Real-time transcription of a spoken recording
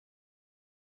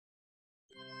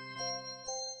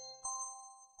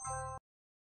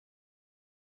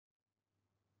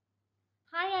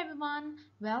Hi everyone,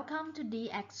 welcome to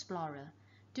The Explorer.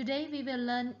 Today we will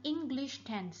learn English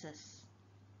tenses.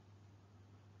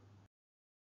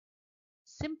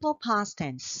 Simple past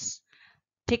tense.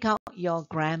 Take out your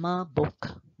grammar book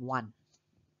 1.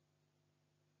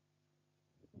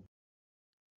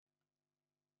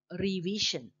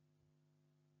 Revision.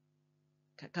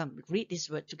 Come, read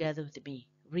this word together with me.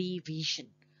 Revision.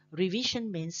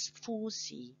 Revision means 复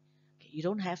习. You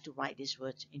don't have to write this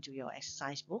word into your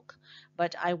exercise book,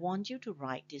 but I want you to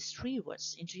write these 3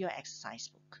 words into your exercise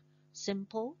book.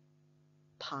 Simple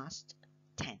past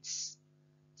tense.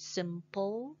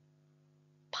 Simple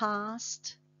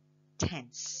past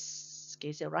tense.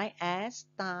 Okay, so write as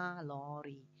ta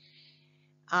lorry.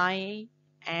 I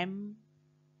am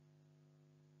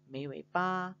没尾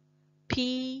巴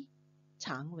P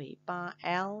长尾巴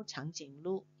L 长颈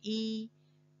鹿 E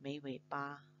没尾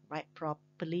巴 Write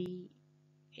properly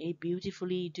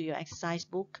beautifully to your exercise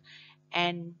book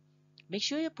and make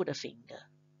sure you put a finger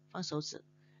放手指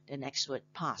the next word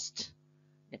past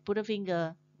then put a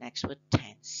finger next word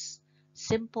tense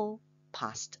simple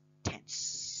past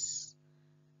tense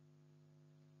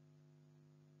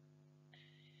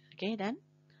okay then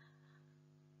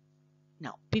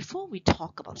now before we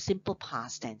talk about simple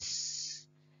past tense,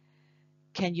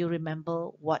 can you remember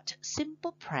what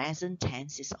simple present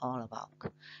tense is all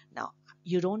about? Now,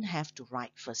 you don't have to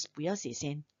write first. 不要写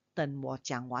先，等我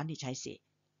讲完你才写。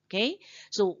Okay?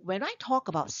 So when I talk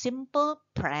about simple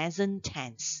present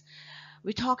tense,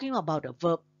 we're talking about a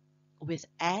verb with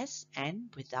S and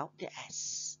without the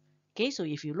S. Okay? So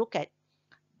if you look at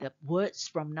the words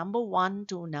from number 1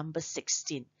 to number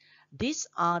 16, these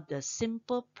are the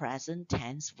simple present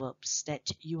tense verbs that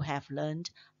you have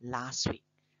learned last week.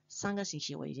 上个星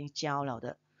期我已经教了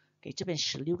的，给这边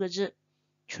16个字，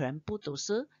全部都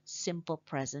是 simple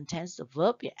present tense 的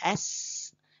verb 有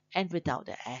s and without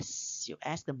the s， 有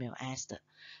s 跟没有 s 的。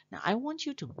Now I want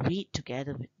you to read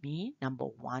together with me number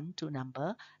 1 to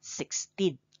number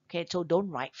 16. Okay, so don't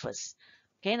write first.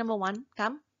 Okay, number 1,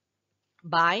 come.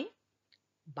 Buy,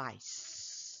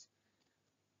 buys.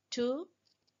 2,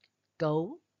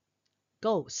 go,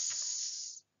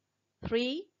 goes.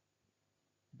 3,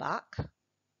 buck,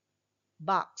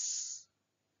 bucks.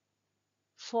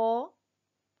 4,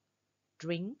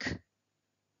 drink,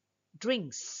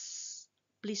 drinks.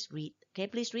 Please read. Okay,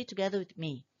 please read together with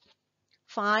me.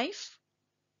 5,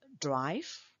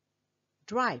 drive,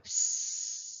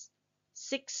 drives.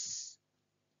 6,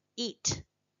 eat,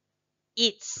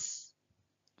 eats.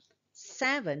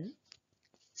 7,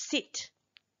 sit,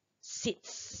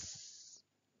 sits.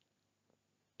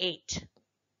 8,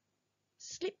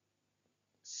 sleep,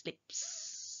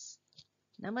 sleeps.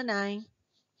 Number 9,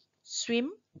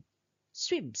 swim,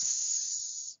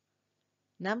 swims.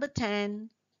 Number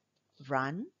 10,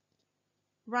 run,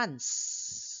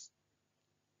 runs.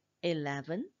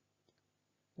 11,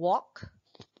 walk,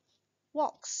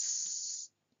 walks.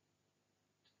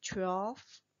 12,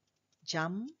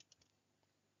 jump,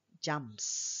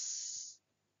 jumps.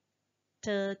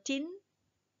 13,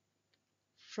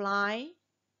 fly,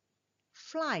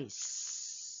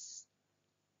 flies.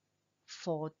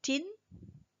 14,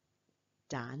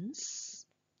 dance,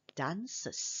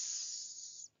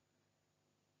 dances.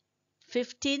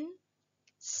 15,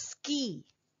 ski,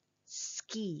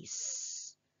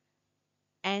 skis.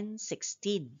 And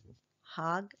 16,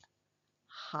 hug,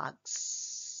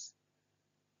 hugs.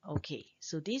 Okay,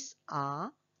 so these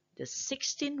are the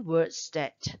 16 words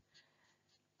that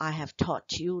I have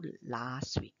taught you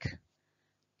last week.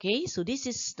 Okay, so this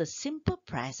is the simple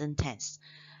present tense.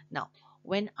 Now,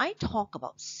 when I talk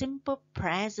about simple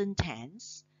present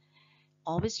tense,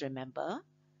 always remember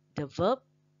the verb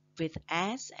with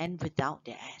S and without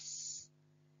the S.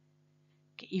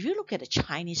 Okay, if you look at the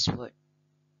Chinese word,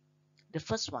 the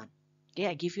first one, okay,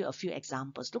 I give you a few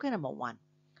examples. Look at number 1,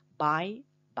 buy,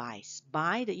 buys.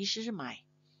 Buy 的意思是买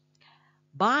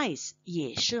buys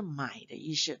也是买的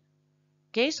意思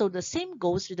Okay, so the same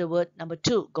goes with the word number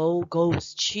 2, go,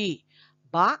 goes, 去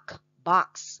bark,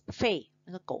 barks, 吠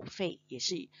那个狗吠也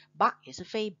是 bark 也是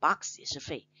吠 barks 也是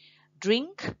吠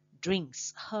drink,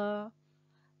 drinks 喝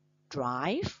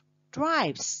drive,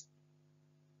 drives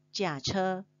驾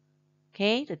车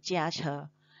okay, 的驾车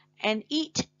and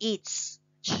eat, eats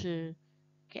吃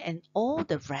okay, and all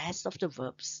the rest of the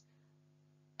verbs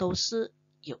都是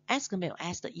有 s 跟没有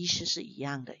s 的意思是一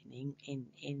样的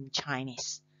in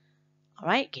Chinese.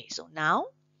 Alright, okay, so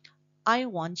now I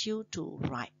want you to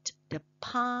write the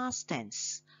past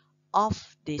tense of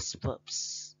these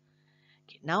verbs.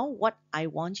 Okay, now what I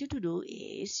want you to do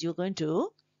is you're going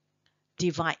to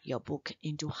divide your book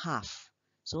into half.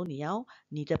 So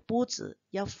你的簿子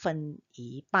要分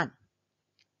一半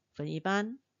分一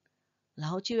半，然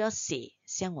后就要写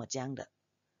像我这样的，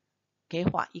可以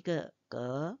画一个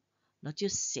格，然后就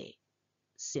写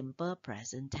simple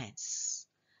present tense，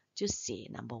就写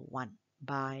number 1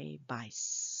 buy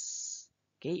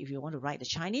buys。Okay, if you want to write the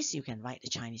Chinese, you can write the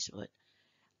Chinese word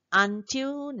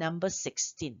until number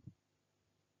 16.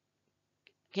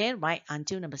 Okay, write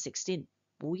until number 16.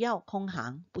 不要空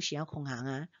行，不需要空行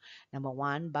啊。Number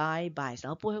 1 buy buys，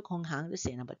然后不会空行就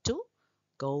写 number 2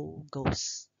 go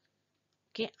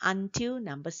goes。Okay, until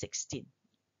number 16.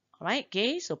 Alright,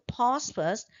 okay, so pause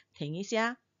first，停一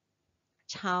下，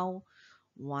抄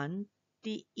完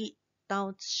第1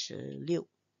到16。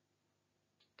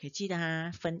可以记得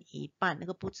哈，分一半，那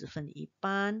个步子分一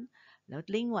半，然后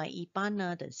另外一半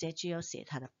呢，等下就要写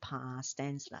它的 past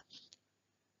tense 了。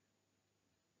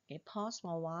Okay, pause for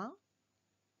a while，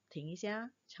停一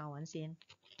下，抄完先。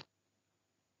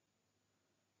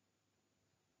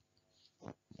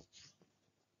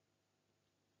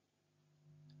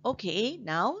Okay,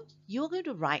 now you're going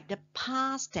to write the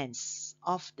past tense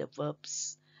of the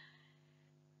verbs.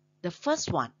 The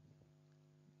first one,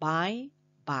 buy,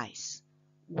 buys.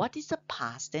 What is the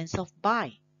past tense of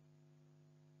buy?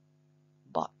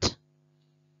 Bought.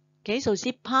 Okay, so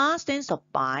see, past tense of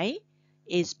buy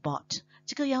is bought.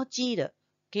 这个要记的，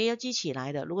可以要记起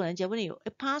来的。如果人家问你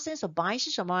，past tense of buy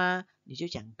是什么啊？你就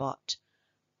讲 bought.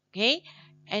 Okay,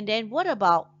 and then what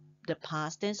about the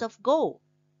past tense of go?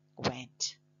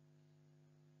 Went.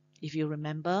 If you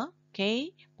remember,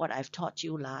 okay, what I've taught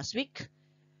you last week,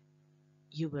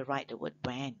 you will write the word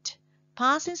went.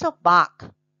 Past tense of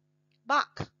bark.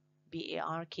 Bark.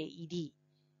 B-A-R-K-E-D.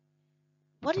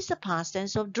 What is the past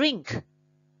tense of drink?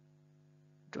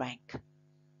 Drank.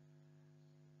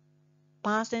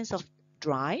 Past tense of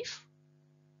drive?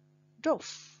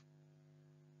 Drove.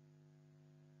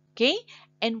 Okay,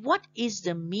 and what is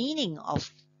the meaning of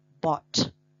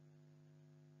bought?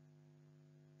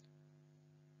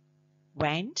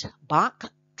 Went,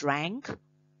 barked, drank,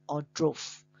 or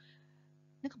drove.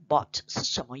 那个 bought 是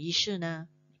什么意思呢？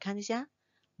你看一下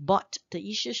 ，bought 的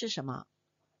意思是什么？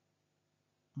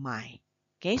买。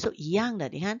Okay, so 一样的，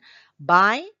你看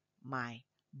buy 买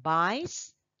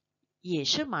 ，buys 也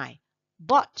是买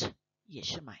 ，bought 也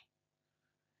是买。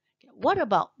What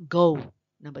about go?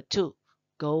 Number 2,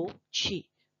 go 去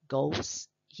 ，goes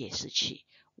也是去。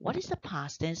What is the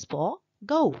past tense for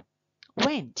go?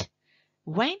 Went.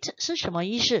 Went 是什么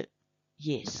意思？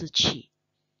也是去。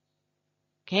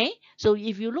Okay, so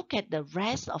if you look at the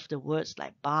rest of the words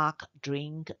like bark,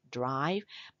 drink, drive,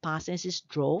 past tense is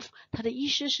drove, 它的意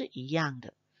思是一样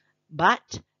的。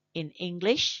But in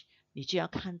English, 你就要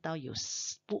看到有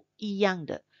不一样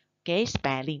的 okay,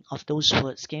 spelling of those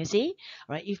words. Can you see?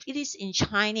 Alright, if it is in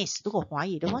Chinese, 如果华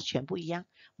语的话全部一样，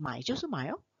买就是买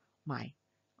哦，买。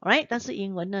Alright, 但是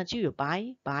英文呢就有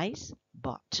buy, buys,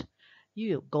 bought， 又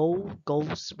有 go,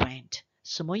 goes, went。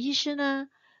什么意思呢？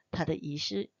它的意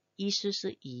思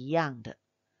是一样的。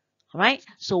Alright,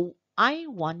 so I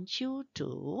want you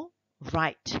to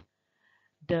write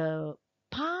the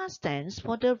past tense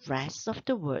for the rest of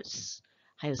the words.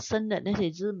 还有剩的那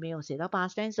些字没有写到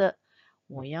past tense 的，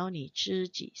我要你自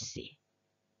己写。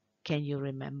Can you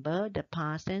remember the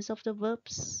past tense of the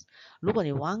verbs? 如果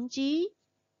你忘记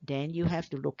then you have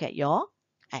to look at your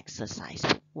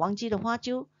exercise. 忘记的话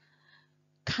就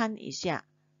看一下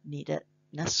你的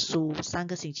那书，上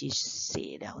个星期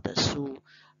写了的书，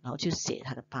然后就写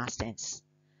它的 past tense.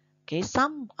 Okay,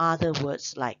 some other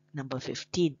words like number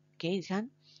 15. Okay, 你看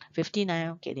 15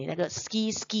呢，给你那个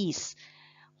skis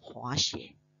滑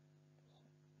雪。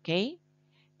Okay,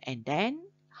 and then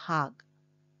hug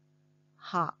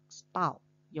抱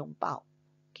拥抱。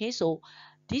Okay, so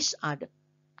these are the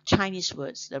Chinese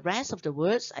words. The rest of the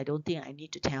words, I don't think I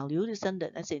need to tell you. 真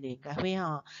的那些你应该会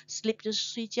sleep 就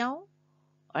是睡觉。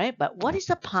Alright, but what is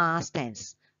the past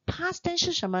tense? Past tense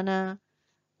是什么呢？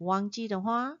忘记的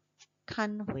话，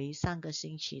看回上个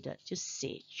星期的，就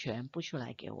写全部出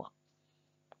来给我。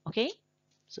Okay,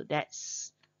 so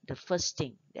that's the first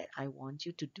thing that I want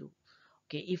you to do.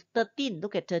 Okay, if 13,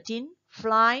 look at 13.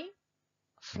 Fly,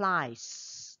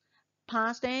 flies.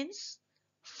 Past tense,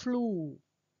 flew.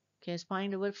 Okay, let's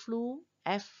find the word flew.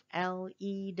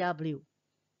 F-L-E-W.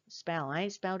 Spell,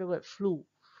 right? Spell the word flew.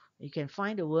 You can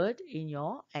find the word in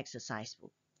your exercise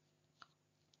book.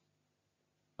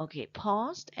 Okay,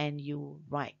 pause and you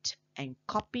write and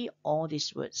copy all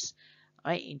these words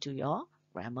right into your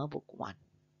grammar book 1.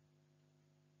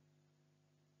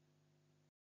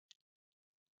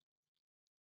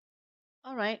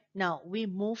 Alright, now we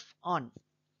move on.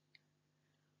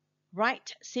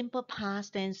 Write simple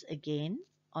past tense again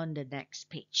on the next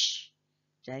page.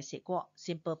 再写过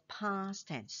simple past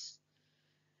tense.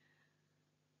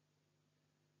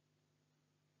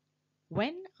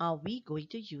 When are we going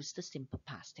to use the simple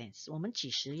past tense? 我们几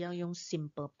时要用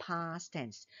simple past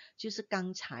tense？ 就是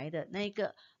刚才的那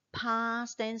个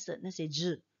past tense 的那些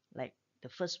字 ，like the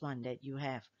first one that you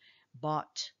have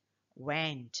bought,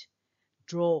 went,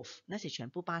 drove， 那些全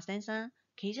部 past tense 啊。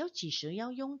可以要几时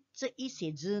要用这一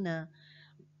些字呢？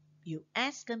有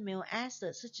s 跟没有 s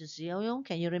的是几时要用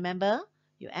 ？Can you remember？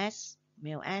 有 s 没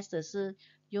有 s 的是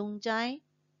用在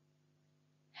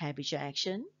habitual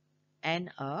action and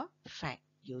a fact，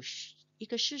 有一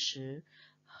个事实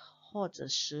或者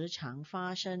时常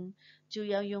发生，就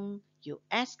要用有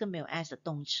s 跟没有 s 的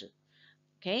动词。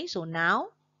Okay, so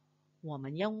now 我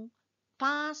们用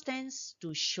past tense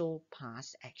to show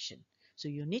past action. So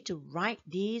you need to write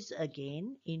this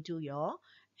again into your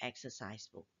exercise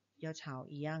book. 要抄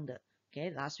一样的。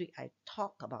Okay, last week I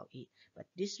talked about it, but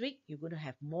this week you're going to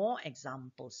have more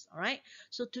examples. Alright,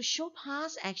 so to show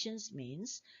past actions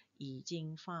means 已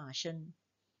经发生，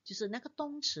就是那个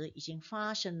动词已经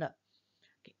发生了。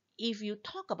Okay, if you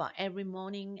talk about every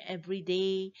morning, every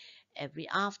day, every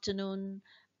afternoon,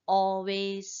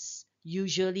 always,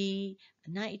 usually，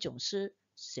 那一种是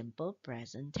simple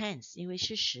present tense， 因为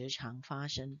是时常发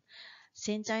生。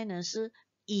现在呢是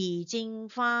已经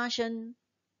发生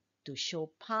to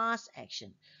show past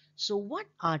action. So what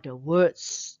are the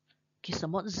words？ 什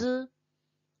么字？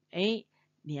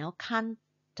你要看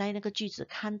在那个句子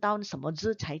看到什么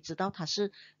字才知道它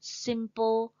是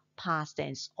simple past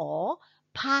tense or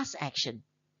past action.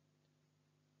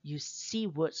 You see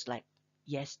words like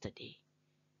yesterday.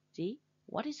 See,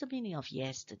 what is the meaning of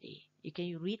yesterday? Can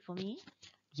you read for me?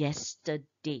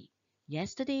 Yesterday.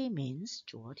 Yesterday means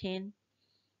昨天.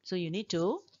 So you need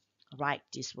to write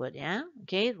this word, yeah?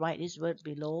 Okay, write this word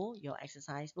below your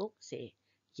exercise book. Say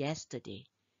yesterday.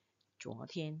 昨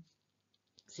天.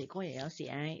 写过也要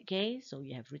写, okay? So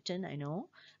you have written, I know,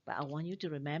 but I want you to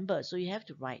remember. So you have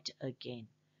to write again.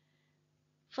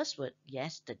 First word,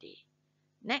 yesterday.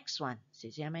 Next one,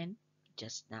 写下面,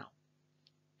 just now.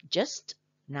 Just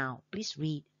now. Please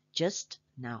read just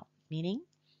now, meaning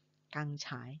刚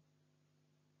才.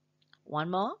 One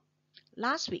more.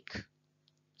 Last week.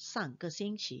 上个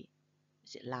星期.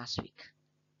 Is it last week?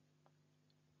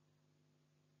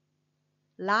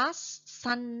 Last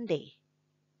Sunday.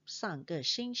 上个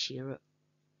星期日.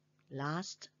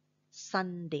 Last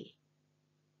Sunday.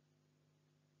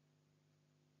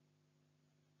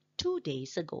 2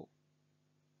 days ago.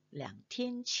 2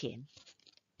天前.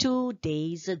 2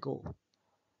 days ago.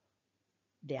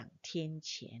 2天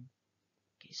前.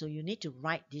 Okay, so you need to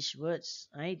write these words,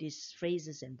 right? These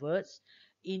phrases and words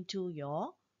into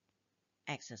your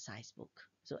exercise book.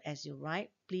 So as you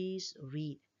write, please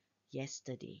read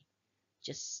yesterday,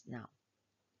 just now,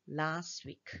 last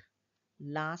week,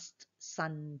 last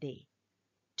Sunday,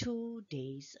 2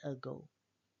 days ago.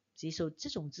 See, so 这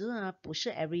种字啊，不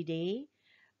是 every day,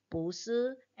 不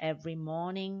是 every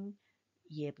morning,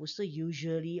 也不是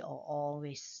usually or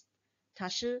always. 它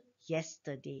是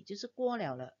yesterday， 就是过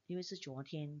了了，因为是昨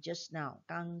天 just now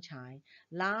刚才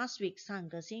last week 上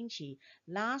个星期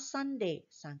last Sunday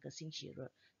上个星期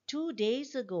日 2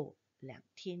 days ago 2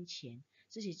天前，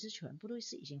这些字全部都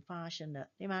是已经发生了，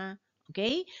对吗？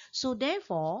 Okay, so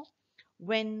therefore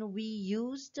when we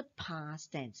use the past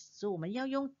tense， 所以我们要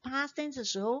用 past tense 的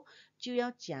时候就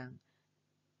要讲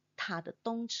它的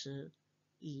动词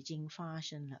已经发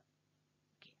生了。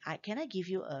Can I give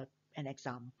you an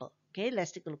example? Okay,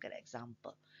 let's take a look at an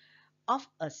example of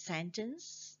a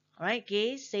sentence. All right,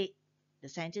 okay, say the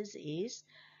sentence is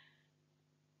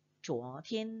昨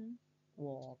天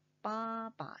我爸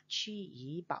爸去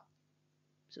怡保.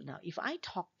 So now if I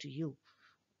talk to you,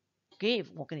 okay,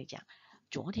 我跟你讲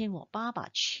昨天我爸爸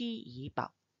去怡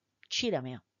保，去了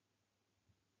没有？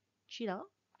去了。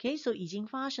Okay, so 已经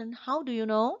发生。How do you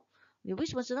know? 你为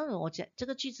什么知道我讲这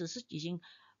个句子是已经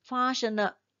发生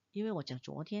了？因为我讲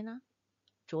昨天啊。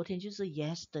昨天就是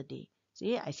yesterday.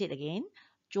 See, I say it again.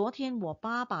 昨天我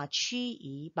爸爸去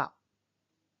怡保.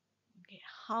 Okay,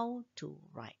 how to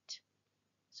write?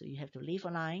 So you have to leave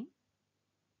a line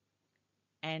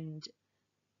and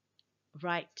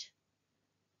write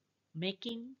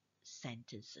making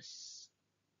sentences.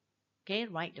 Okay,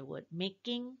 write the word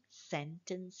making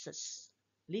sentences.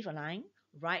 Leave a line,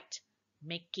 write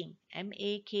making,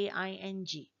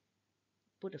 M-A-K-I-N-G.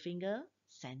 Put a finger,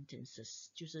 sentences,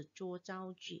 就是做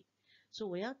造句。所以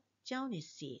我要教你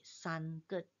写3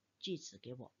个句子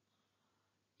给我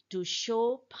to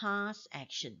show past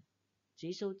action。 所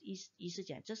以说意思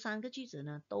讲这3个句子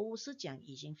呢都是讲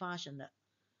已经发生了。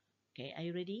 Okay, are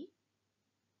you ready?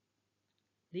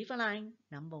 Leave a line.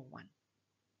 Number 1.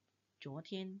 昨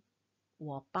天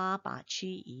我爸爸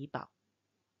去怡保.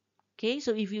 Okay,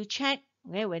 so if you check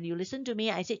Okay, when you listen to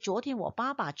me, I said 昨天我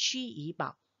爸爸去怡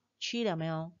保，去了没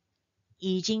有？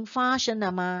已经发生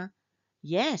了吗？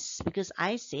 Yes, because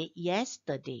I said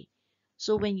yesterday.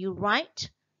 So when you write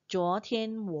昨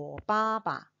天我爸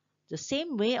爸 the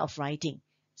same way of writing.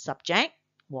 Subject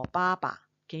我爸爸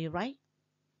Can you write?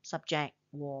 Subject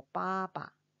我爸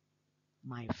爸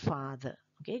my father.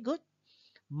 Okay, good.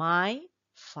 My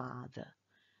father.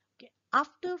 Okay.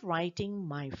 After writing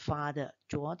my father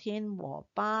昨天我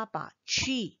爸爸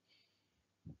去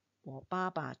我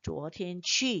爸爸昨天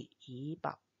去怡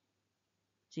保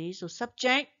See, so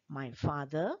subject, my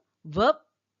father, verb,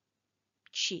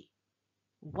 去.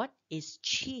 What is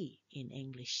去 in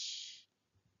English?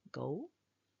 Go,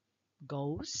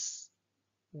 goes,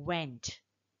 went.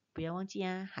 不要忘记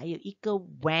啊，还有一个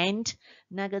went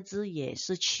那个字也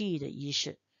是去的意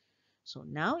思。So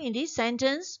now in this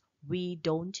sentence, we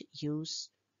don't use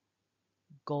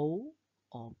go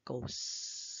or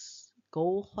goes.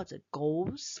 Go 或者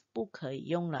goes 不可以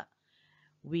用了。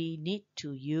We need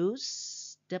to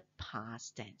use the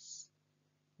past tense.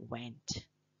 Went.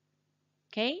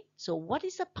 Okay, so what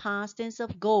is the past tense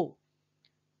of go?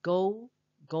 Go,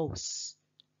 goes.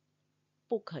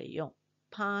 不可以用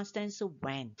past tense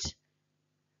went.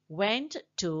 Went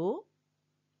to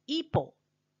Ipoh.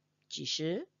 几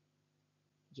时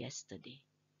yesterday.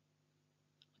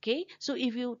 Okay, so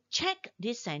if you check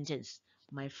this sentence,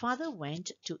 my father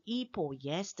went to Ipoh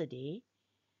yesterday.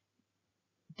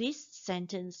 This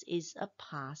sentence is a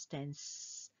past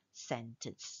tense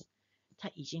sentence. 它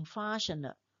已经发生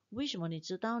了。为什么你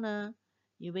知道呢？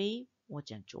因为我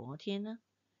讲昨天呢，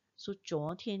说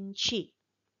昨天去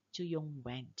就用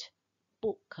went，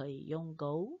 不可以用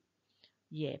go，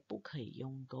 也不可以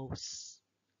用 goes。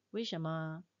为什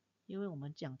么？因为我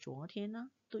们讲昨天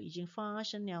呢，都已经发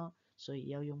生了，所以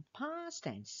要用 past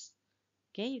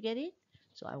tense。Okay, you get it?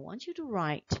 So I want you to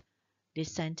write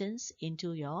this sentence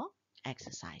into your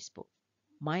exercise book.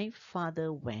 My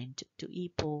father went to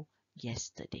Ipoh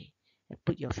yesterday. And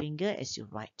put your finger as you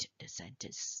write the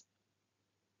sentence.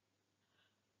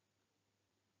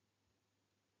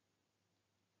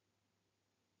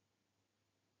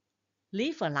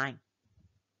 Leave a line.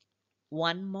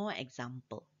 One more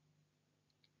example.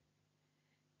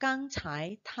 刚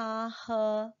才他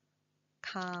喝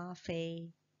咖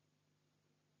啡。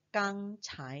刚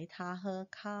才他喝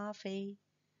咖啡。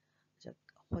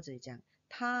或者讲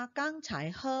他刚才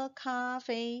喝咖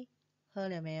啡。喝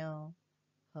了没有？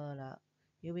喝了。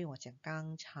因为我讲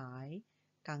刚才，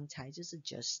刚才就是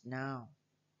just now.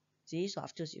 See, so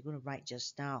after you're going to write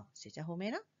just now. 写在后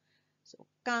面了。So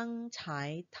刚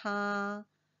才他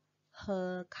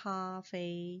喝咖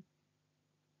啡。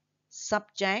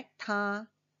Subject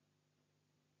他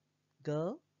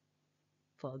girl.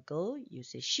 For a girl, you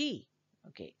say she.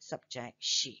 Okay, subject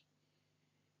she.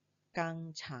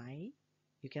 刚才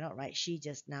you cannot write she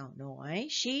just now. No,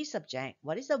 right? She subject.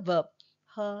 What is the verb?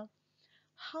 Her.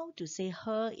 How to say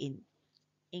her in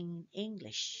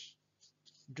English?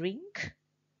 Drink,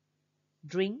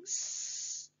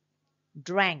 drinks,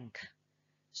 drank.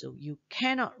 So you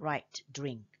cannot write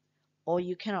drink or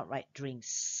you cannot write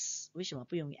drinks. 为什么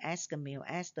不用 s 跟没有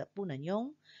s 的不能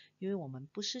用？因为我们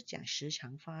不是讲时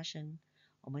常发生，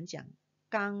我们讲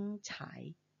刚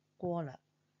才过了，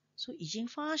所以已经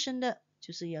发生的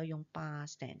就是要用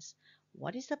past tense.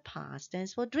 What is the past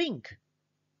tense for drink?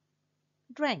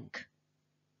 Drank.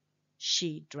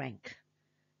 She drank.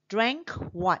 Drank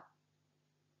what?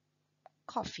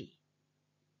 Coffee.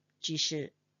 即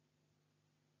是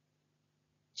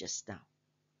just now.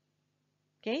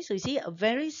 Okay, so you see a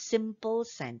very simple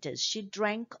sentence. She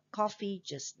drank coffee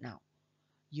just now.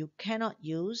 You cannot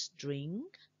use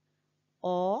drink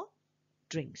or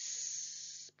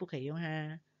drinks. 不可以用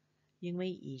哈，因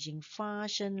为已经发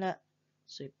生了，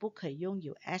所以不可以用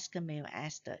有 s 跟没有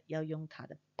s 的，要用它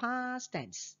的 past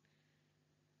tense.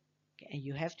 Okay, and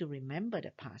you have to remember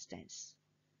the past tense.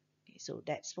 Okay, so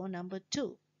that's for number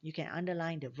 2. You can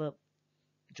underline the verb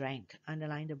drank,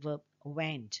 underline the verb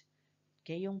went.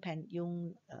 Okay, 用 pen,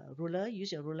 用 ruler,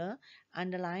 use your ruler,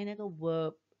 underline 那个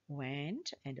verb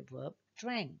went and the verb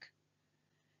drank.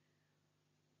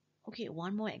 Okay,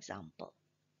 one more example.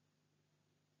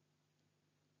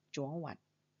 昨晚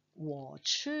我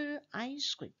吃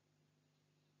ice cream.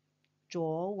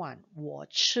 昨晚我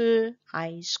吃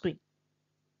ice cream.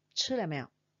 吃了没有？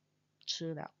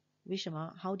吃了。为什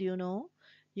么？ How do you know?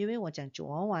 因为我讲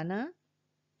昨晚呢，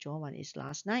昨晚 is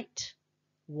last night.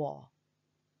 我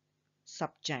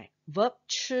subject verb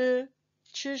吃，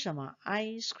吃什么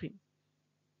ice cream.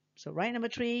 So write number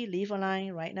 3, leave a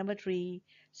line, write number 3,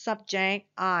 subject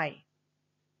I,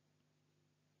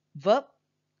 verb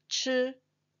吃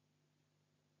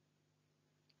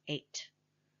ate。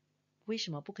为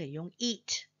什么不可以用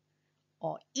eat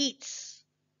or eats?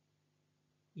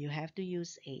 You have to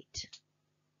use ate。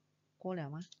过了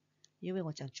吗？因为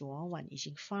我讲昨晚已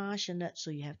经发生了，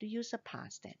所以 you have to use a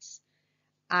past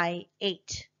tense。I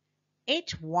ate.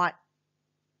 Ate what?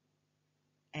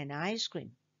 An ice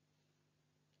cream.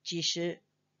 其实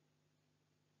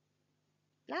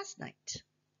last night.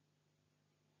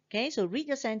 Okay, so read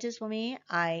the sentence for me.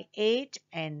 I ate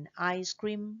an ice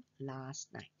cream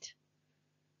last night.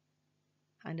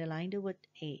 Underline the word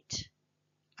ate.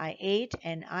 I ate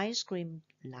an ice cream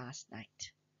last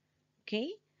night.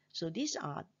 Okay, so these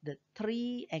are the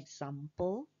 3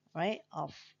 examples, right,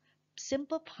 of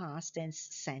simple past tense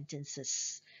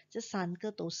sentences. 这3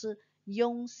个都是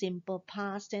用 simple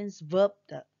past tense verb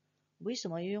的。为什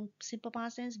么要用 simple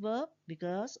past tense verb?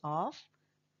 Because of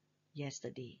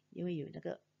yesterday. 因为有那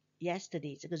个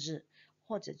yesterday 这个日，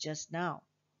或者 just now，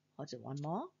 或者 one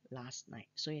more last night。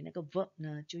所以那个 verb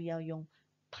呢就要用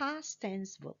past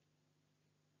tense verb.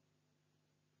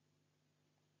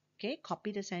 Okay,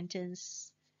 copy the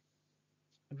sentence,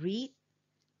 read,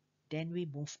 then we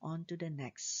move on to the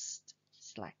next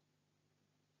slide.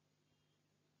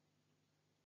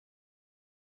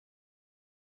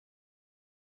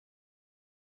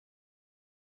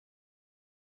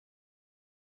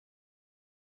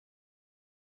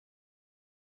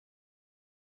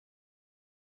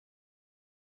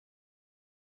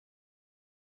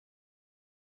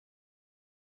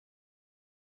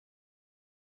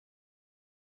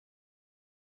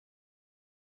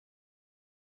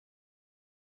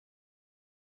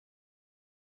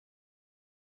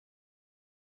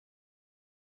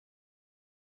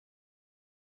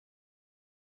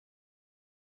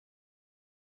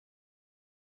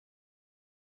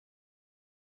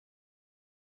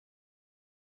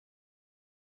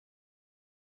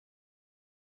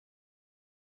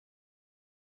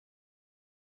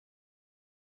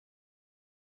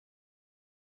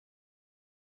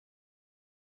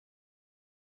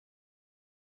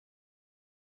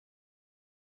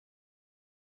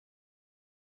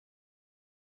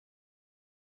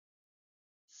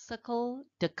 Circle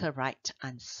the correct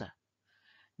answer.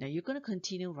 Now you're going to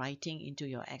continue writing into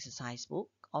your exercise book.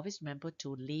 Always remember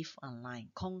to leave a line.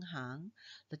 空行，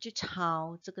那就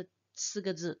抄这个4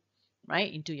个字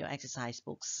right, into your exercise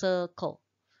book. Circle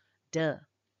the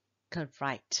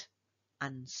correct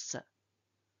answer.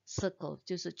 Circle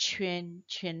就是圈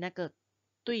那个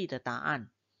对的答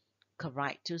案。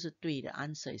Correct 就是对的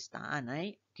answer is 答案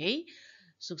right? Okay,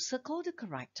 so circle the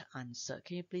correct answer.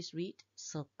 Can you please read?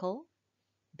 Circle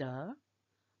the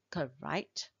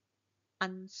correct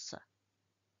answer.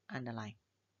 Underline.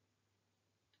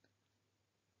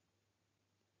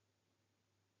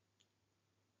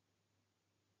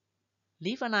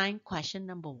 Leave a line. Question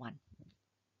number 1.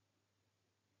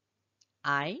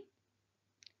 A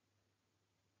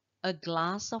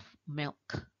glass of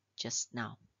milk just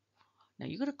now. Now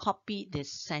you're going to copy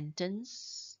this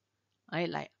sentence, right,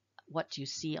 like what you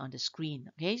see on the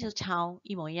screen. Okay, so 抄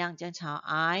一模一样，这样抄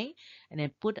I, and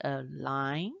then put a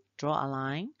line, draw a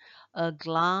line. A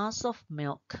glass of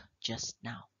milk just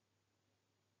now.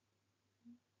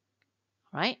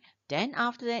 Right? Then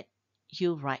after that,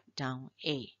 you write down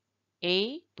A.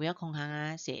 A 不要空行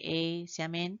啊，写 A 下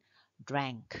面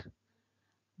drank.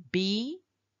 B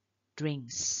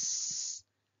drinks.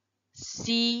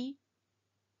 C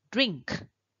drink.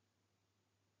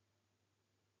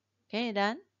 Okay,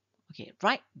 done? Okay,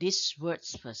 write these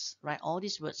words first. Write all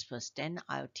these words first. Then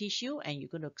I'll teach you and you're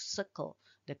going to circle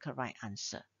the correct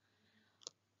answer.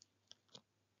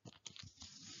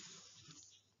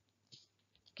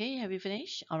 Okay, have you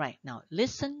finished? All right, now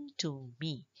listen to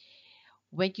me.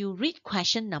 When you read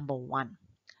question number 1,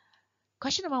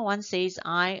 question number 1 says,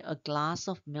 I a glass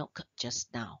of milk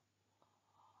just now.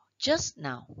 Just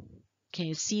now. Can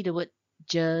you see the word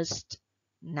just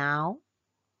now?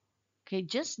 Okay,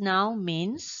 just now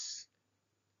means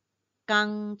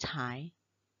刚才，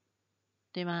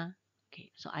对吗?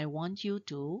 Okay, so I want you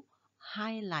to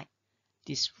highlight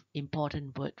this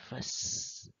important word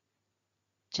first.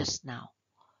 Just now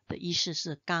的意思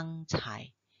是刚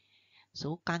才。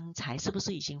So 刚才是不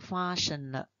是已经发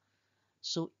生了?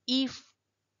 So if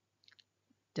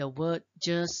the word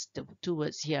just, the 2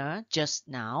 words here, just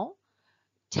now,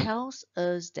 tells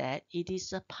us that it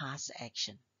is a past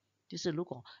action. 就是如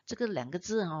果这个2个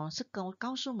字是告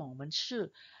诉我们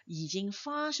是已经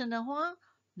发生的话，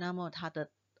那么它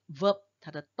的 verb, 它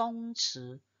的动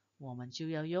词，我们就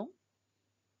要用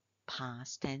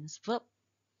past tense verb.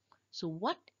 So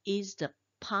what is the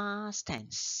past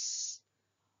tense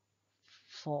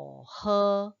for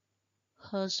喝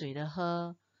水的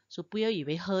喝? So 不要以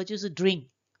为喝就是 drink.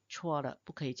 错了，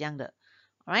不可以这样的。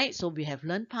Alright, so we have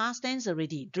learned past tense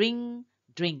already. Drink,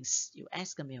 drinks. 有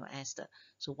s 跟没有 s 的。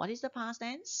So what is the past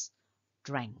tense?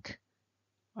 Drank.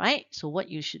 Right? So what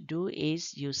you should do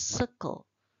is you circle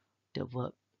the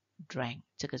verb drank.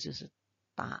 这个就是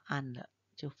答案了，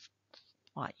就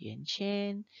画圆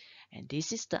圈。And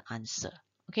this is the answer.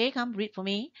 Okay, come read for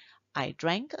me. I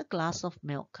drank a glass of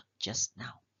milk just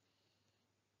now.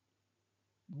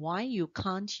 Why you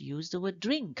can't use the word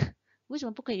drink? 为什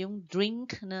么不可以用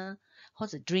drink 呢？或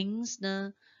者 drinks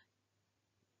呢？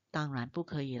当然不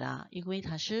可以啦，因为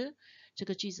它是这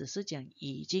个句子是讲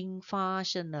已经发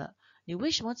生了。你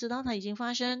为什么知道它已经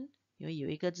发生？因为有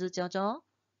一个字叫做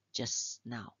just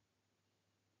now.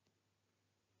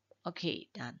 Okay,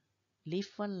 done. Leave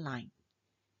a line.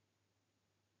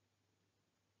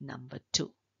 Number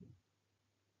 2.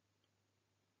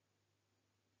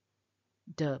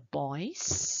 The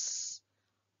boys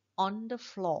on the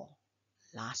floor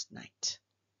last night.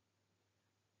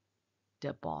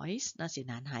 The boys 那些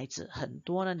男孩子，很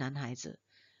多的男孩子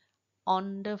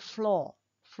on the floor.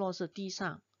 Floor 是地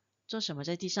上，做什么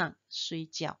在地上？睡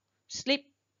觉。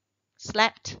Sleep,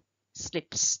 slept,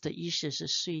 sleeps 的意思是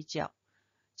睡觉，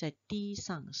在地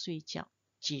上睡觉。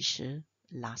几时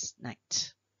 ？Last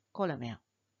night. 过了没有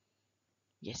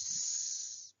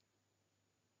 ？Yes.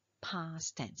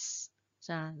 Past tense.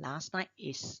 是啊 ，last night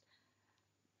is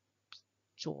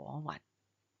昨晚。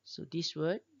So this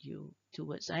word you two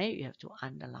words right you have to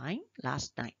underline.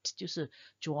 Last night 就是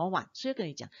昨晚，所以跟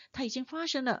你讲，它已经发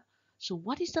生了。So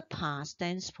what is the past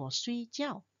tense for 睡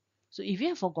觉？ So if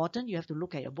you have forgotten, you have to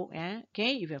look at your book.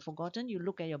 Okay, if you have forgotten, you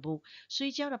look at your book.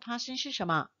 睡觉的 past tense 是什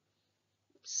么？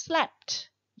 Slept.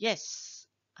 Yes.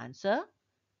 Answer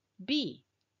B.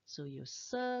 So you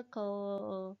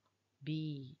circle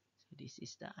B. So this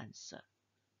is the answer.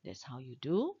 That's how you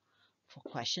do for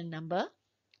question number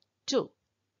 2.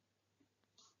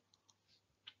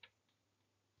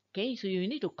 Okay, so you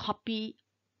need to copy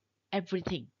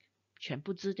everything. 全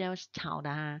部字都要抄的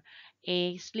哈。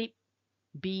A sleep,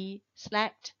 B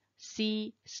slept,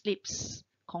 C sleeps.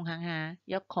 空行哈，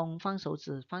要空放手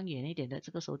指放远一点的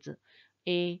这个手指。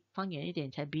A 放远一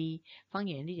点才 B， 放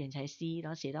远一点才 C，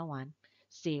 然后写到完，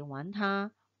写完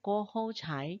它过后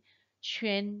才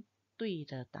圈对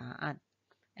的答案。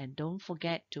And don't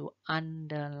forget to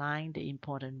underline the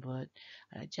important word.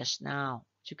 Just now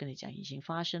就跟你讲已经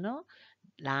发生了。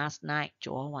Last night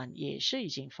昨晚也是已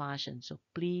经发生。So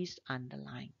please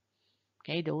underline.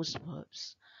 Okay, those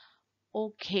verbs.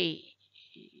 Okay,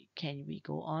 can we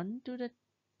go on to the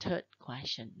third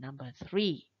question? Number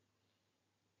 3.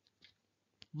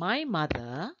 My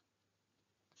mother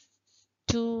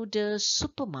to the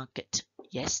supermarket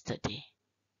yesterday.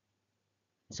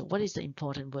 So what is the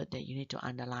important word that you need to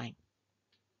underline?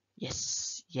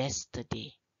 Yes,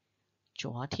 yesterday.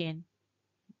 昨天。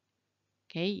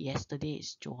Okay, yesterday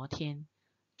is 昨天。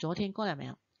昨天过了没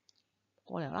有？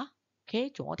过了啦。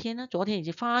Okay, 昨天呢？昨天已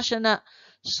经发生了。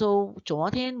So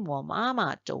昨天我妈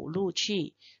妈走路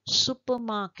去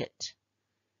supermarket。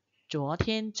昨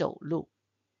天走路。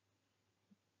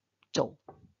走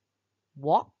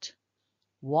walked,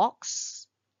 walks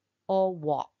or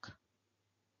walk.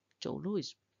 走路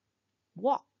is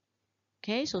walk.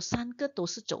 Okay, so 三个都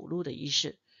是走路的意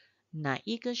思。哪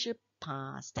一个是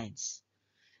past tense？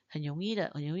 很容易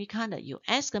的，很容易看的，有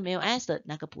s 跟没有 s 的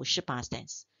那个不是 past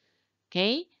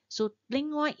tense。Okay, so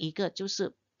另外一个就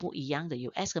是不一样的，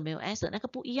有 s 跟没有 s 的那个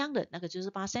不一样的，那个就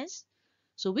是 past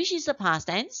tense。So which is the past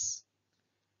tense?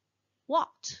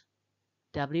 Walked.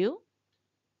 W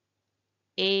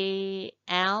A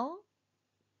L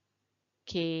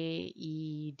K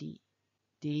E D.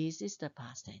 This is the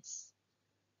past tense.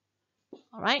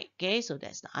 Alright, okay, so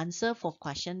that's the answer for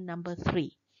question number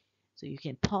 3. So you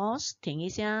can pause, 停一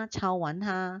下，抄完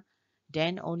它，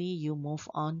 then only you move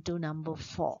on to number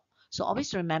 4. So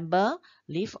always remember,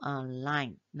 leave a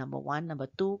line. Number 1, number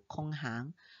 2, 空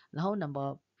行。然后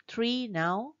number 3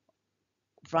 now,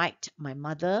 write, my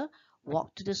mother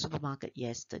walked to the supermarket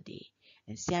yesterday.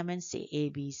 And 下面写 A,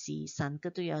 B, C 三个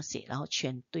都要写，然后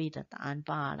选对的答案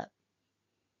罢了。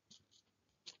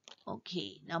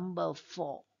Okay, number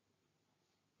 4.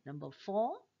 Number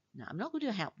 4. Now, I'm not going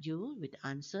to help you with the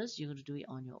answers. You're going to do it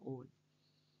on your own.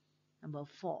 Number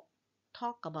 4.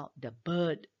 Talk about the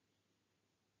bird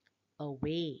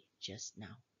away just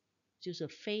now. 就是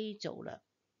飞走了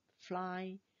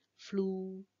fly,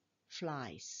 flew,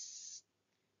 flies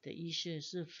的意思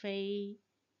是飞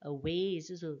away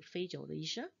就是飞走的意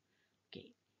思。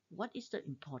Okay, what is the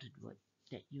important word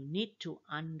that you need to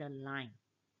underline?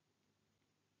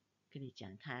 跟你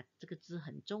讲，它这个字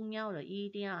很重要的，一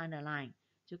定要 underline。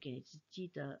就给你记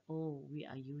得，oh, we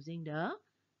are using the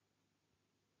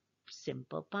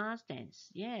simple past tense.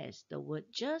 Yes, the word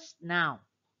just now.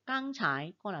 刚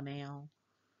才过了没有？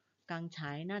刚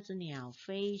才那只鸟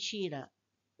飞去了，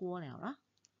过了啦。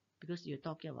Because you're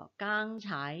talking about 刚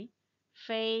才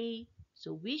飞。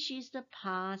So which is the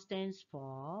past tense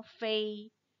for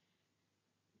飞？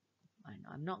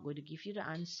 I'm not going to give you the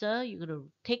answer. You're going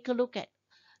to take a look at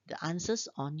the answers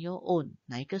on your own.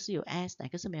 哪一个是有 s， 哪一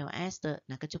个是没有 s 的，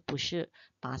哪个就不是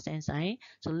past tense 哎。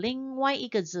So 另外一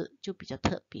个字就比较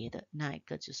特别的，那一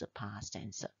个就是 past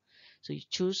tense。So you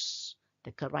choose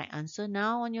the correct answer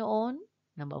now on your own.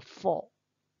 Number 4.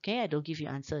 Okay, I don't give you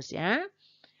answers, yeah?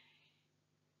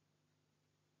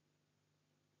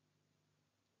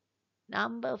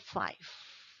 Number 5.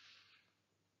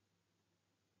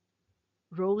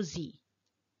 Rosie.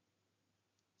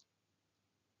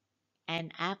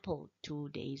 An apple 2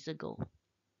 days ago.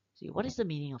 See, what is the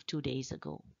meaning of 2 days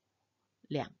ago?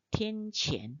 2天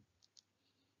前。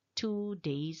2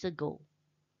 days ago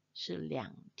是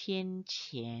2天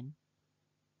前。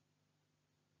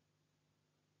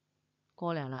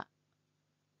过了啦。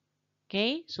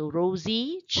Okay, so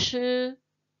Rosie 吃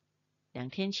2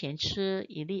天前吃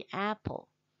一粒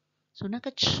apple。So 那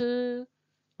个吃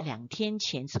2天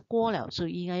前是过了，所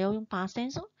以应该要用 past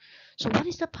tense。So what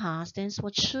is the past tense for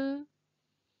吃？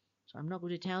 So I'm not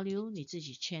going to tell you， 你自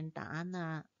己圈答案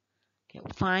啊。Okay,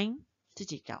 fine， 自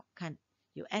己找看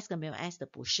有 s 跟没有 s 的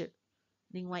不是。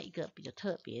另外一个比较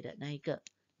特别的那一个，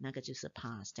那个就是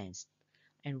past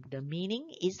tense。And the meaning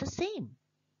is the same，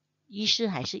 意思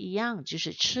还是一样，就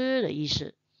是吃的意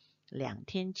思。2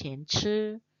天前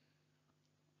吃。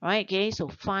Alright, okay, so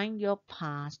find your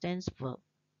past tense verb.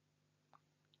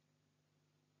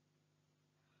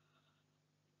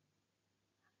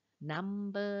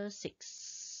 Number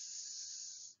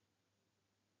 6.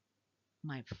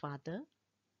 My father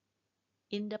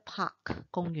in the park,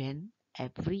 公园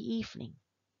every evening.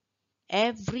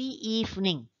 Every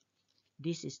evening.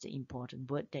 This is the important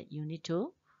word that you need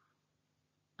to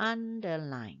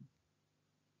underline.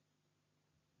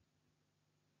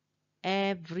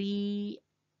 Every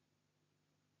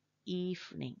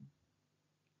evening.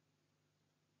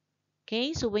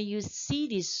 Okay, so when you see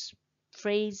this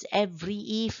phrase every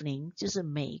evening, 就是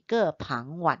每个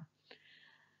傍晚。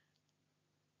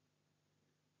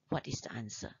What is the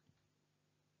answer?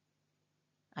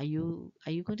 Are you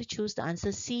going to choose the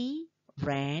answer C?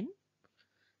 Ran?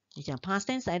 你讲 past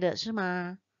tense 来的是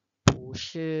吗？不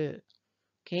是。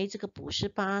Okay, 这个不是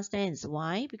past tense.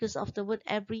 Why? Because of the word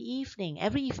every evening.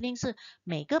 Every evening 是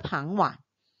每个傍晚，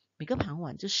每个傍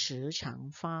晚就时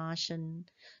常发生，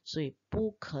所以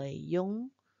不可以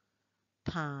用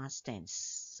past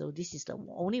tense. So this is the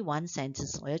only one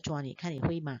sentence. 我要抓你看你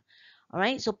会吗？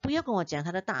 Alright, so 不要跟我讲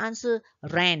它的答案是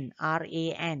ran,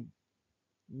 R-A-N.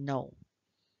 No.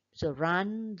 So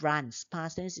run, runs.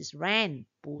 Past tense is ran.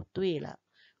 不对了。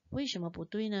为什么不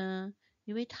对呢？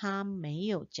因为它没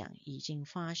有讲已经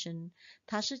发生，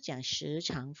它是讲时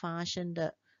常发生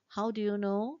的。How do you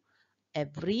know?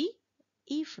 Every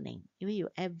evening. 因为有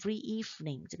every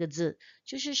evening 这个字，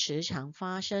就是时常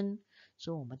发生，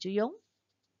所以我们就用，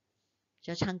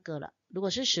就要唱歌了。如果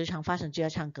是时常发生，就要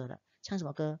唱歌了。唱什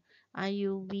么歌？ Are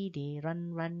you ready?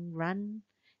 Run, run, run.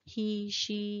 He,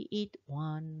 she, it,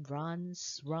 one,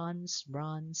 runs, runs,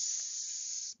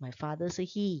 runs. My father say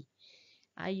he.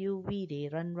 Are you ready?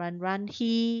 Run, run, run.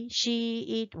 He, she,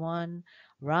 it, one,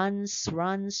 runs,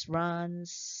 runs,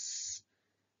 runs.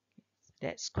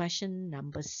 That's question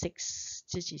number 6.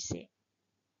 自己写。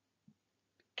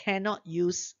Cannot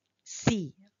use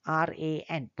C,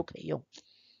 R-A-N, 不可以用，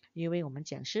因为我们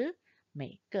讲是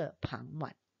每个傍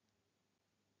晚。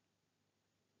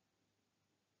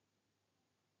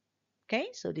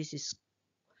Okay, so this is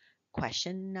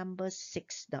question number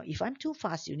 6. Now, if I'm too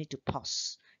fast, you need to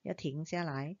pause. 要停下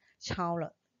来，抄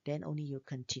了 then only you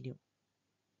continue.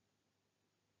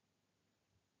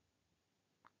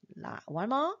 One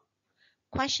more.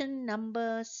 Question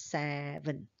number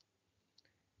 7.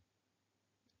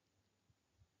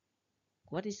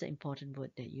 What is the important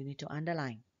word that you need to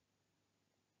underline?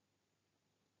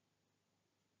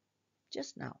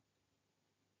 Just now.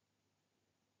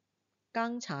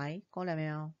 刚才过了没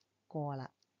有？过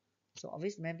了。So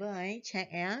always remember, check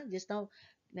just now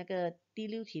那个第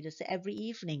6题的是 every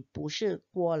evening， 不是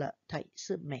过了，它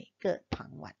是每个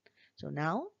傍晚。So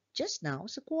now, just now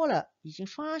是过了，已经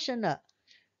发生了。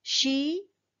She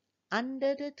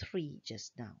under the tree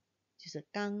just now， 就是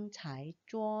刚才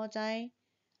坐在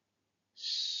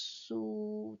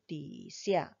树底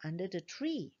下 under the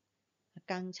tree，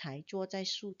 刚才坐在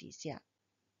树底下。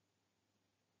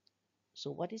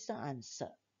So what is the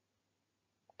answer?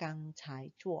 刚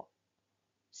才坐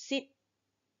sit,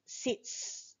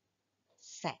 sits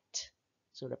set.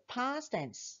 So the past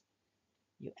tense,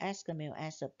 you S 跟没有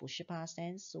S 的不是 past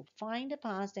tense. So find the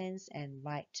past tense and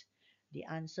write the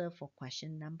answer for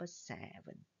question number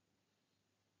 7.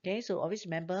 Okay, so always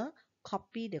remember,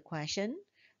 copy the question,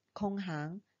 空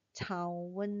行抄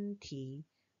问题，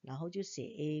然后就写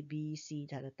A、B、C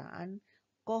它的答案，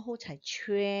过后才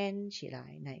圈起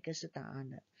来哪个是答案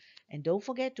的。And don't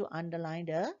forget to underline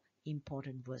the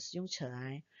important words， 用扯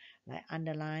来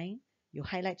underline， 有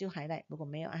highlight 就 highlight， 如果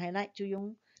没有 highlight 就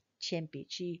用铅笔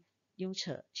去用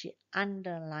扯去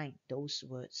underline those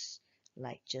words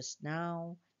like just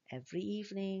now, every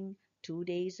evening, 2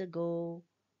 days ago,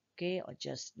 okay, or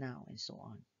just now, and so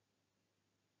on.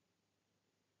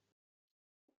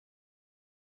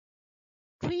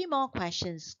 Three more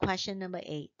questions. Question number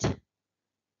 8.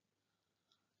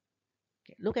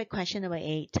 Okay, look at question number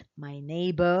 8. My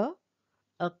neighbor,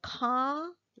 a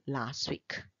car last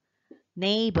week.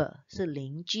 Neighbor 是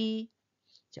邻居，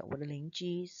叫我的邻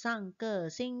居。上个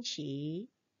星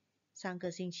期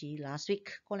last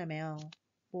week 过了没有？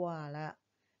过了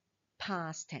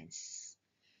past tense.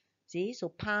 See, so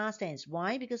past tense.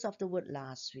 Why? Because of the word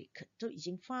last week. 都已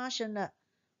经发生了。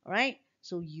Alright?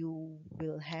 So you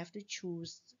will have to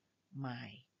choose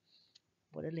my.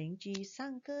 我的邻居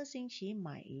上个星期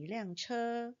买一辆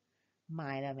车。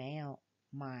买了没有？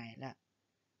买了。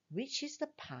Which is the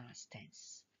past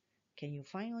tense? Can you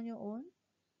find on your own?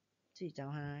 自己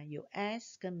找哈。有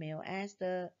s 跟没有 s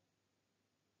的，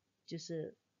就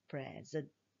是 present。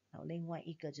然后另外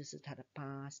一个就是它的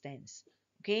past tense.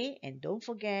 Okay? And don't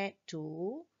forget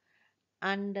to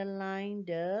underline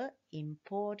the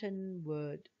important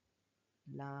word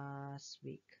last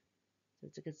week. So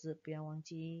这个字不要忘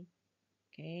记。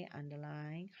Okay,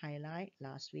 underline, highlight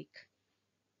last week.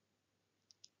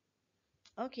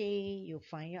 Okay, you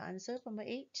find your answer for number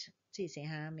 8. 自己写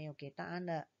哈，没有给答案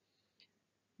的。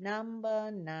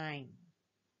Number 9.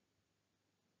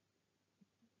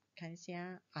 看一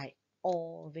下 I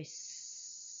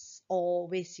always.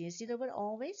 Always, you see the word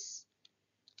always?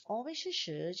 Always 是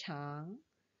时常，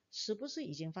是不是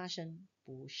已经发生？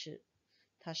不是，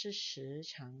它是时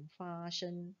常发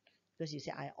生。Because you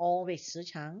say I always 时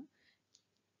常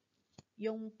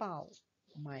拥抱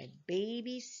my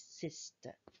baby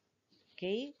sister.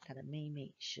 Okay, 她的妹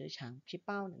妹时常去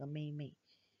抱那个妹妹，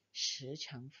时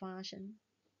常发生，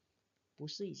不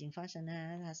是已经发生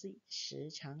了，它是时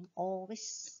常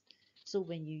always. So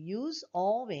when you use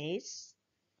always,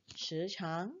 时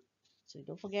常, so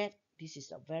don't forget, this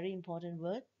is a very important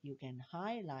word. You can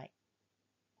highlight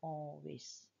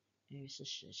always. 因为是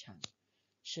时常，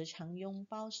时常拥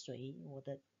抱谁？我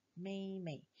的妹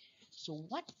妹。So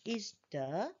what is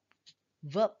the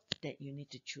verb that you need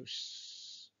to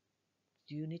choose?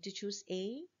 Do you need to choose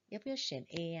A? 要不要选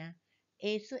A 呀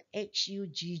？A 是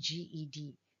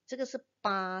Hugged，这个是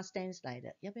past tense 来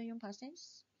的，要不要用 past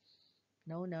tense?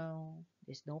 No,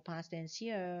 there's no past tense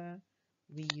here.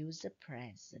 We use the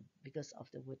present because of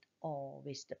the word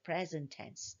always, the present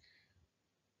tense.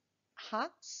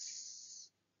 Hugs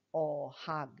or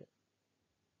hug?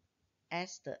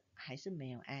 S 的还是没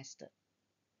有 S 的，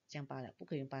这样罢了，不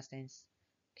可以用 past tense.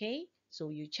 Okay,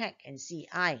 so you check and see.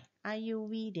 I, you,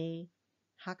 we, they.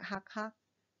 Hug, hug, hug.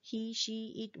 He,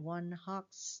 she, it, one,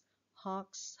 hugs,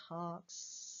 hugs,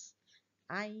 hugs.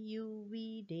 I, you,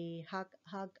 we, they, hug,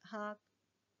 hug, hug.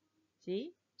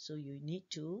 See? So you need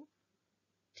to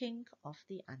think of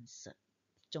the answer.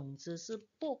 总之是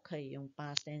不可以用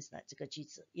past tense 的这个句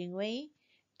子，因为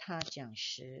它讲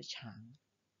时常。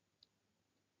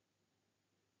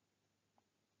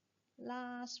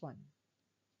Last one.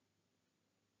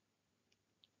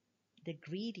 The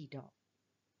greedy dog.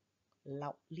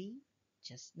 Loudly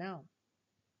just now.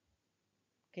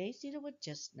 Okay, see the word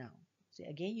just now. So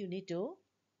again, you need to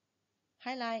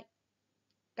highlight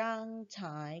刚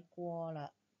才过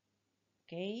了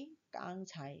 ，OK， 刚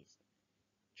才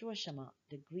做什么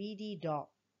 ？The greedy dog，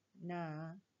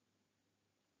 那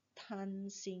贪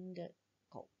心的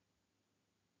狗，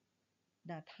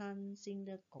那贪心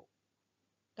的狗，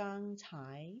刚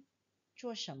才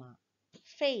做什么？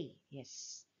吠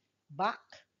 ，yes，bark，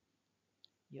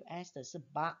 有 s 的是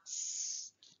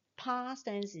barks，past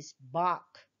tense is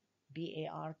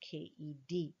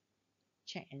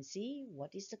bark，B-A-R-K-E-D。Check and see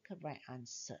what is the correct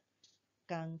answer.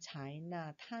 刚才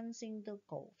那贪心的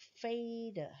狗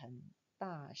吠得很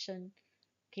大声。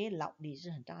Okay, loudly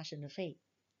是很大声的吠。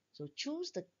So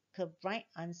choose the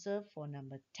correct answer for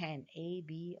number 10, A,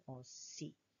 B, or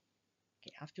C.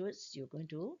 Okay, afterwards you're going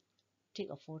to take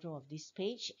a photo of this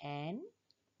page and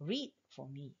read for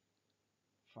me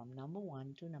from number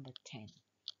 1 to number 10.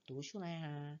 读出来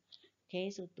哈。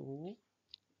Okay, so 读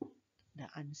the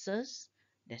answers.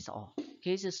 That's all.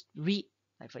 Okay, just read.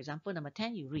 Like for example, number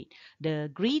 10, you read. The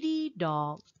greedy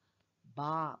dog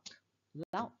barked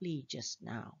loudly just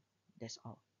now. That's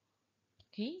all.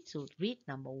 Okay, so read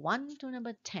number 1 to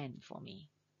number 10 for me.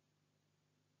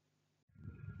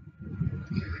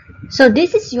 So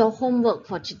this is your homework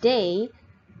for today.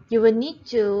 You will need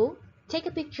to take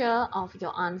a picture of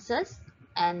your answers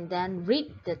and then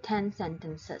read the 10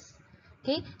 sentences.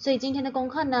 OK， 所以今天的功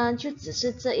课呢，就只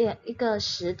是这一个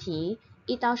10题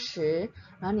，1到10，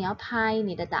然后你要拍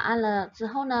你的答案了之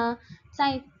后呢，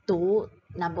再读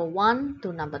number 1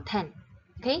 to number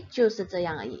 10。OK， 就是这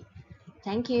样而已。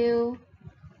Thank you。